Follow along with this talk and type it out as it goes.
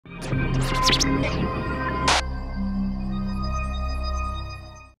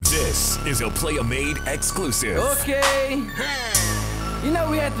This is a Playa-Made exclusive. Okay. You know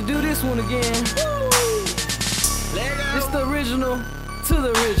we had to do this one again. It's the original to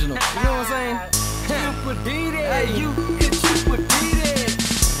the original. You know what I'm saying? Hey, you could beat it.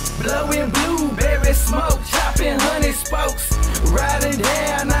 Blowing blueberry smoke, chopping honey spokes, riding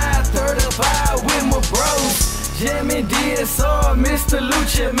down I-35 with my bros. Jamming DSR, Mr.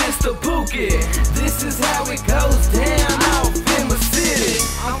 Lucha, Mr. Pookie. This is how it goes down off in my city.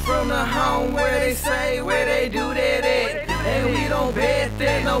 I'm from the home where they say, where they do that at. And we don't bet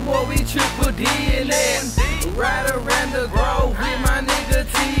that no more, we triple D in that. Right around the grove with my nigga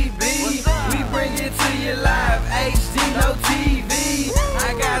TB. We bring it to you live, HD, no TV.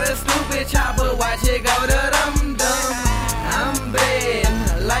 I got a stupid chopper, watch it go to dum dum. I'm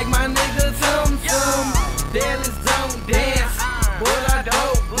bad, like my nigga Tum Tum. Dallas don't dance, but I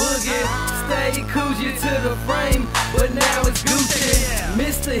don't boogie. Stay Coochie to the frame, but now it's Gucci.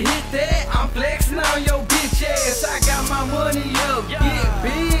 Mr. Hit That, I'm flexing on your bitch ass. I got my money up, get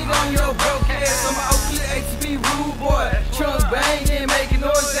big on your broke ass. I'm an Oakland HB rude boy, trunks banging, making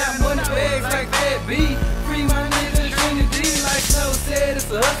noise, got money bags like that B. Free my nigga Trinity, like Snow said, it's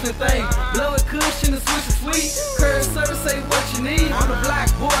a hustling thing. Blow a cushion, the switch is sweet. Curve service, say what you need. On the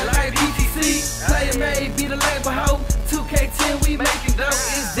block, boy, like BTC. Playa-Made, be the label hoe. 2K10, we making dope.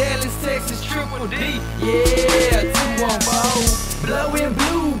 It's Dallas, Texas, triple D. Yeah, 214. Blowing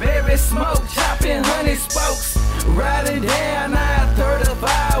blueberry smoke, chopping honey spokes, riding down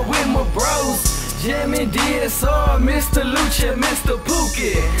I-35 with my bros. Jamming DSR, Mr. Lucha, Mr.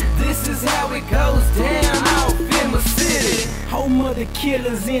 Pookie. This is how it goes down off in my city. Home of the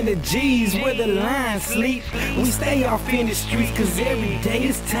killers and the G's where the lions sleep. We stay off in the streets cause every day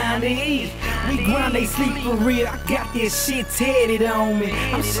it's time to eat. We grind, they sleep for real, I got this shit tatted on me.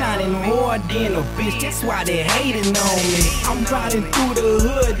 I'm shining hard than a bitch, that's why they hating on me. I'm riding through the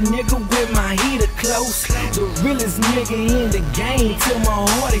hood, nigga, with my heater close. The realest nigga in the game till my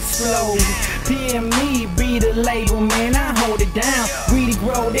heart explodes. PME be the label, man, I hold it down. Weedy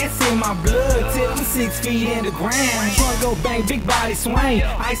grow, that's in my blood till I'm 6 feet in the ground. Trunk go bang, big body swing.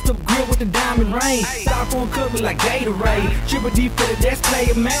 Iced up grill with the diamond rain. Styrofoam cup like Gatorade. Triple D for the that's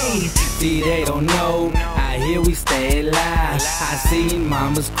Playa-Made. See, they don't know, I hear we stay alive. I seen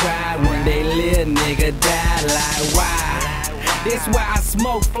mamas cry when they little nigga died. Like why? That's why I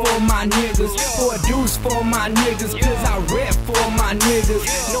smoke for my niggas, for a deuce for my niggas, cause I rap for my niggas.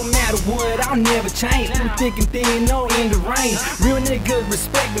 No matter what, I'll never change. I'm thinking thin, no in the rain. Real niggas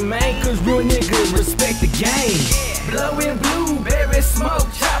respect the man, cause real niggas respect the game. Blowing blueberry smoke,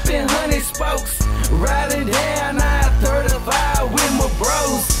 chopping honey spokes, riding down I-35 with my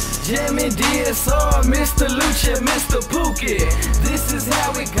bros. Jamming DSR, Mr. Lucha, Mr. Pookie. This is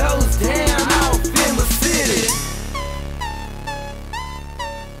how it goes